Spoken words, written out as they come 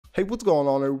Hey, what's going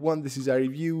on everyone? This is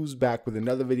iReviews back with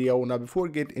another video. Now before we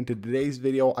get into today's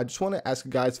video, I just want to ask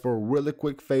you guys for a really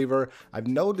quick favor. I've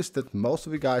noticed that most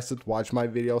of you guys that watch my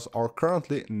videos are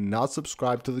currently not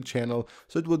subscribed to the channel,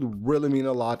 so it would really mean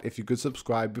a lot if you could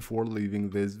subscribe before leaving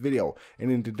this video.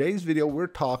 And in today's video, we're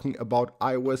talking about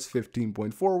iOS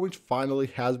 15.4, which finally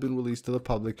has been released to the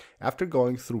public after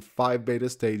going through 5 beta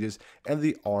stages and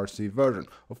the RC version.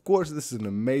 Of course, this is an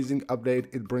amazing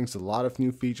update. It brings a lot of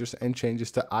new features and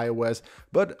changes to iOS,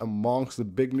 but amongst the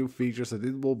big new features that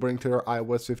it will bring to your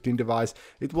iOS 15 device,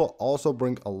 it will also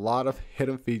bring a lot of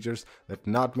hidden features that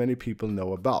not many people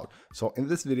know about. So in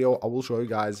this video, I will show you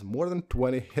guys more than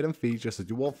 20 hidden features that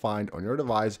you will find on your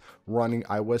device running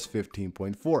iOS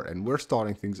 15.4, and we're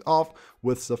starting things off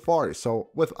with Safari.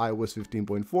 So with iOS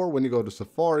 15.4, when you go to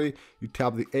Safari, you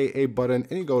tap the AA button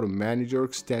and you go to manage your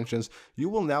extensions. You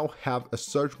will now have a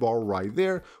search bar right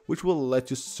there, which will let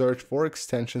you search for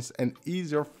extensions and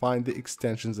easier find the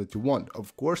extensions that you want.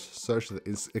 Of course, search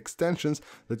the extensions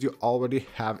that you already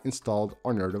have installed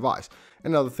on your device.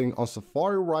 Another thing on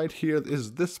Safari right here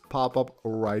is this pop-up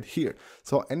right here.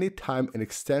 So anytime an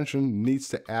extension needs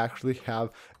to actually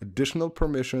have additional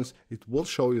permissions, it will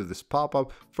show you this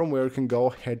pop-up from where you can go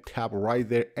ahead, tap right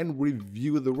there and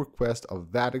review the request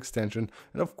of that extension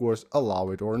and of course allow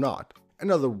it or not.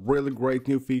 Another really great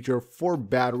new feature for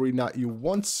battery, now you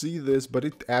won't see this, but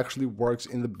it actually works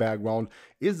in the background,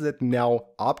 is that now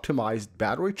optimized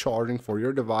battery charging for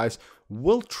your device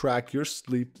will track your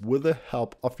sleep with the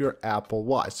help of your Apple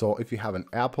Watch. So if you have an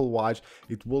Apple Watch,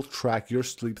 it will track your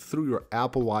sleep through your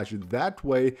Apple Watch. That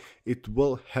way, it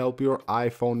will help your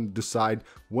iPhone decide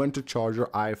when to charge your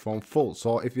iPhone full.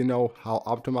 So if you know how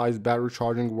optimized battery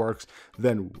charging works,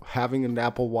 then having an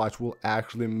Apple Watch will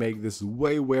actually make this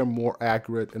way more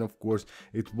accurate, and of course,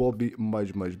 it will be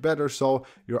much better. So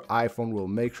your iPhone will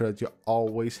make sure that you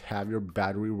always have your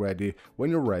battery ready when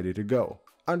you're ready to go.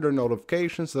 Under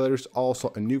notifications, there's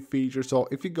also a new feature. So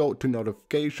if you go to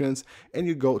notifications and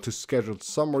you go to scheduled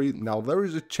summary, now there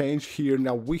is a change here.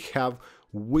 Now we have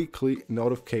weekly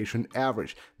notification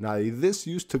average. Now this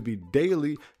used to be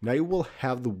daily. Now you will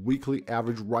have the weekly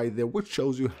average right there, which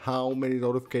shows you how many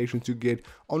notifications you get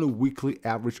on a weekly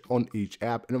average on each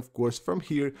app. And of course, from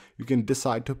here you can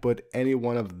decide to put any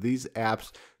one of these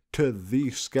apps to the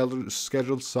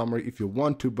scheduled summary if you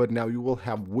want to, but now you will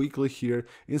have weekly here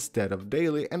instead of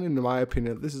daily, and in my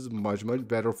opinion this is much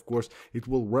better. Of course, it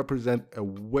will represent a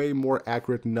way more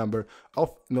accurate number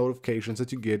of notifications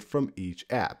that you get from each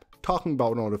app. Talking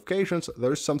about notifications,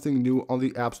 there's something new on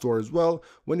the App Store as well.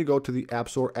 When you go to the App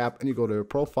Store app and you go to your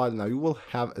profile, now you will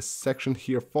have a section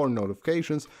here for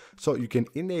notifications, so you can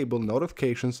enable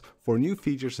notifications for new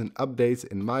features and updates.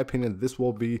 In my opinion, this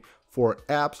will be for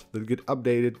apps that get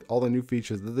updated, all the new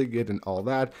features that they get and all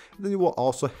that. And then you will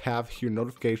also have here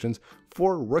notifications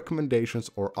for recommendations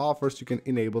or offers. You can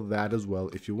enable that as well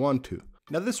if you want to.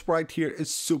 Now this right here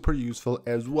is super useful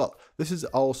as well. This is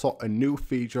also a new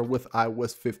feature with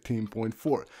iOS 15.4.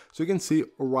 So you can see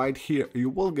right here, you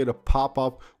will get a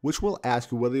pop-up which will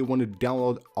ask you whether you want to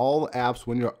download all apps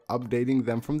when you're updating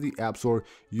them from the App Store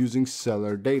using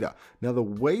cellular data. Now the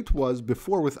way it was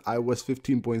before with iOS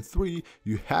 15.3,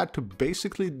 you had to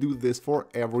basically do this for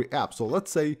every app. So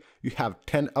let's say you have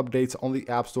 10 updates on the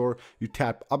App Store, you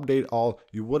tap update all,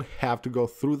 you would have to go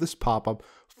through this pop-up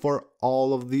for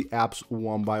all of the apps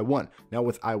one by one. Now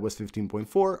with iOS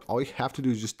 15.4, all you have to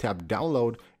do is just tap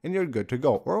download and you're good to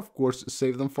go, or of course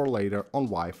save them for later on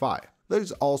Wi-Fi.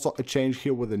 There's also a change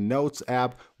here with the Notes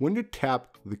app. When you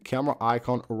tap the camera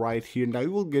icon right here, now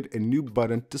you will get a new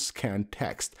button to scan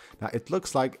text. Now it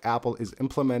looks like Apple is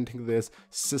implementing this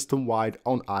system-wide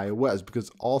on iOS, because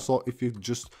also if you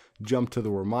just jump to the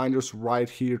reminders right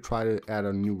here, try to add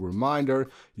a new reminder,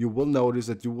 you will notice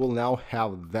that you will now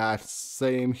have that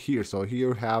same here. So here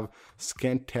you have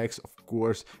scan text, of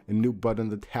course, a new button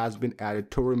that has been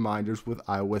added to reminders with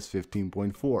iOS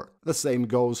 15.4. The same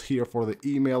goes here for the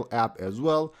email app as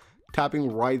well.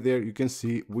 Tapping right there, you can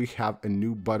see we have a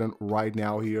new button right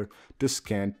now here to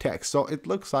scan text. So it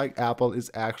looks like Apple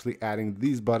is actually adding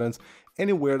these buttons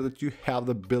anywhere that you have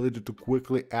the ability to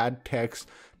quickly add text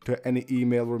to any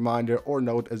email, reminder, or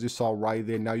note. As you saw right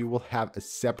there, now you will have a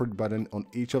separate button on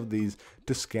each of these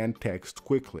to scan text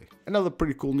quickly. Another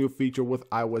pretty cool new feature with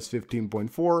iOS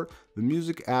 15.4, the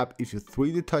music app, if you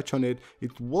 3D touch on it,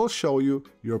 it will show you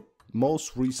your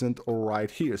most recent right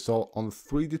here. So on the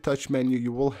 3D touch menu,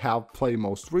 you will have play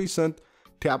most recent.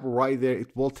 Tap right there,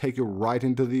 it will take you right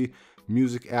into the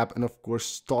music app and of course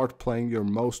start playing your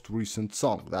most recent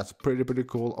song. That's pretty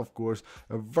cool. Of course,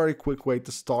 a very quick way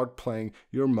to start playing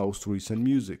your most recent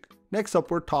music. Next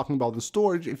up, we're talking about the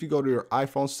storage. If you go to your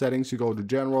iPhone settings, you go to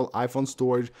general iPhone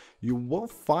storage, you will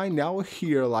find now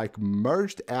here like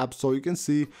merged apps. So you can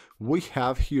see we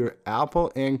have here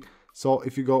Apple Inc. So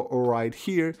if you go right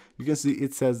here, you can see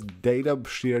it says data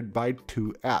shared by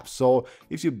 2 apps. So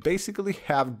if you basically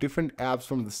have different apps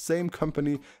from the same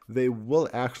company, they will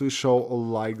actually show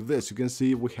like this. You can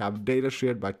see we have data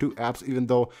shared by 2 apps, even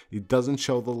though it doesn't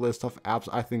show the list of apps.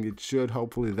 I think it should.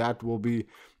 Hopefully that will be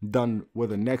done with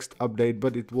the next update,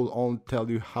 but it will only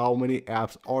tell you how many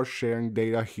apps are sharing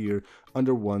data here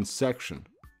under one section.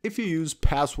 If you use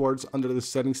passwords under the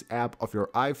settings app of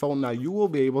your iPhone, now you will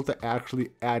be able to actually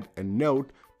add a note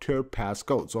to your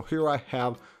passcode. So here I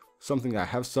have something I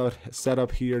have set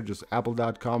up here, just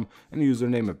apple.com, and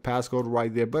username and passcode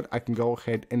right there, but I can go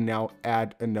ahead and now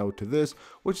add a note to this,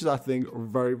 which is I think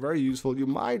very useful. You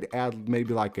might add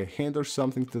maybe like a hint or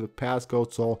something to the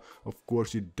passcode, so of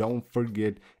course you don't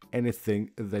forget anything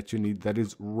that you need that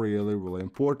is really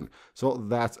important. So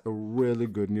that's a really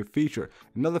good new feature.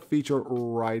 Another feature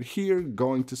right here,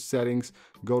 going to settings,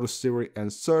 go to Siri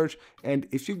and search, and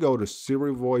if you go to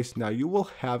Siri voice, now you will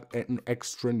have an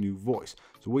extra new voice.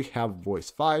 So we have voice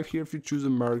 5 here. If you choose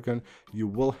American, you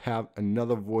will have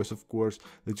another voice, of course,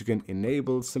 that you can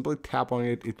enable. Simply tap on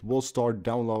it, it will start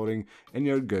downloading, and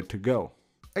you're good to go.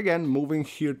 Again, moving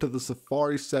here to the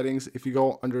Safari settings, if you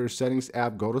go under settings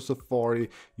app, go to Safari,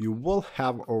 you will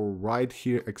have right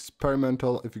here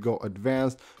experimental. If you go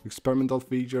advanced, experimental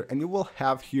feature, and you will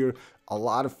have here a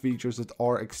lot of features that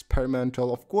are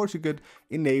experimental. Of course, you could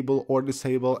enable or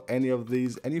disable any of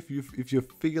these, and if you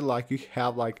feel like you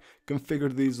have like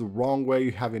configured these the wrong way,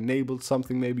 you have enabled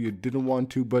something maybe you didn't want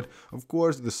to, but of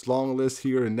course this long list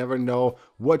here, you never know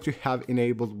what you have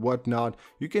enabled, what not.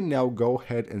 You can now go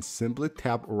ahead and simply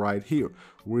tap right here,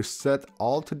 reset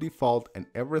all to default, and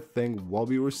everything will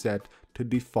be reset to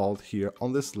default here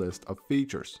on this list of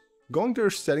features. Going to your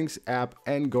settings app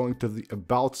and going to the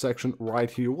about section right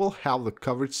here, we'll have the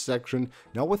coverage section.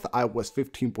 Now with iOS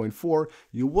 15.4,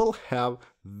 you will have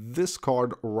this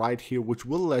card right here, which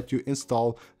will let you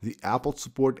install the Apple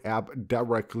Support app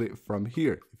directly from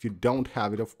here. If you don't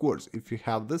have it, of course, if you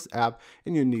have this app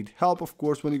and you need help, of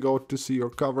course, when you go to see your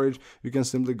coverage, you can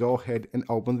simply go ahead and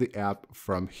open the app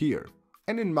from here.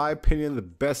 And in my opinion, the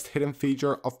best hidden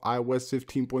feature of iOS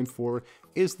 15.4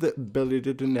 is the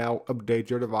ability to now update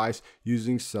your device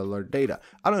using cellular data.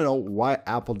 I don't know why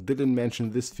Apple didn't mention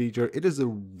this feature. It is a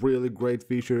really great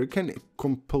feature. You can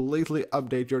completely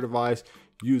update your device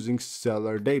using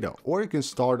cellular data, or you can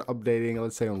start updating,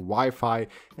 let's say on Wi-Fi,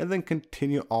 and then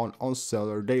continue on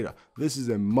cellular data. This is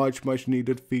a much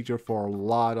needed feature for a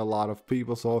lot of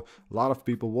people, so a lot of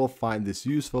people will find this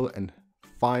useful, and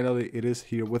finally it is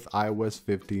here with iOS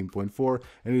 15.4,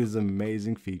 and it is an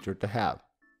amazing feature to have.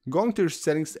 Going to your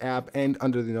settings app and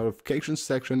under the notifications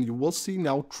section, you will see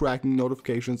now tracking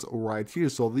notifications right here.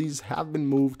 So these have been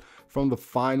moved from the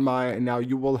Find My, and now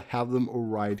you will have them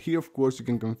right here. Of course, you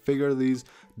can configure these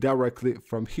directly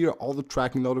from here, all the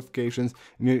tracking notifications,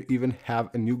 and you even have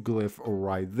a new glyph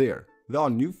right there. There are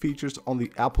new features on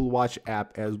the Apple Watch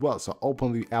app as well. So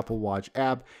open the Apple Watch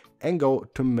app and go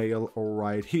to Mail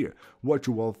right here. What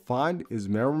you will find is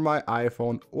Mirror My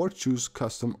iPhone or choose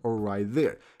Custom right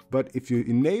there. But if you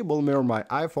enable Mirror My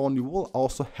iPhone, you will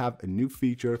also have a new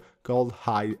feature called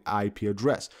Hide IP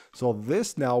Address. So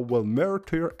this now will mirror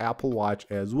to your Apple Watch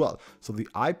as well. So the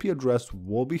IP address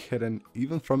will be hidden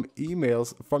even from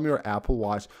emails from your Apple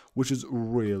Watch, which is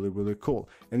really cool.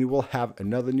 And you will have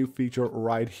another new feature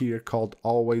right here called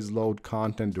Always Load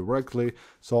Content Directly.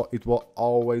 So it will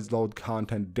always load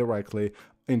content directly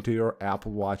into your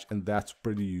Apple Watch, and that's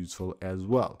pretty useful as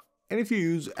well. And if you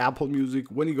use Apple Music,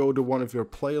 when you go to one of your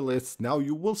playlists, now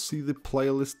you will see the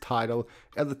playlist title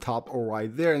at the top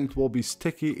right there, and it will be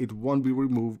sticky. It won't be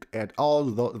removed at all,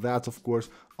 though that's of course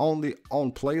only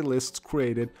on playlists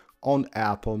created on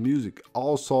Apple Music.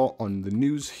 Also on the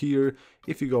news here,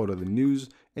 if you go to the news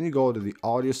and you go to the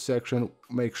audio section,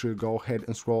 make sure you go ahead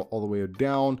and scroll all the way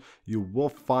down. You will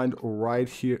find right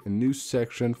here a news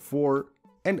section for.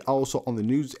 And also on the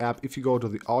news app, if you go to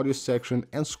the audio section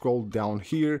and scroll down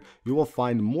here, you will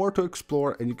find more to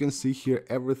explore, and you can see here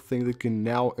everything that you can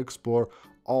now explore,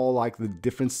 all like the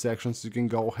different sections you can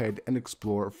go ahead and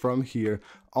explore from here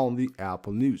on the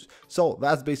Apple News. So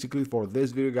that's basically for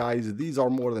this video, guys. These are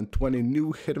more than 20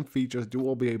 new hidden features you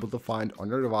will be able to find on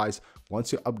your device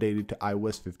once you update it to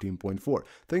iOS 15.4.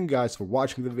 Thank you guys for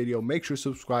watching the video. Make sure to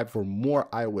subscribe for more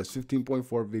iOS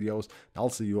 15.4 videos, and I'll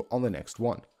see you on the next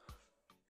one.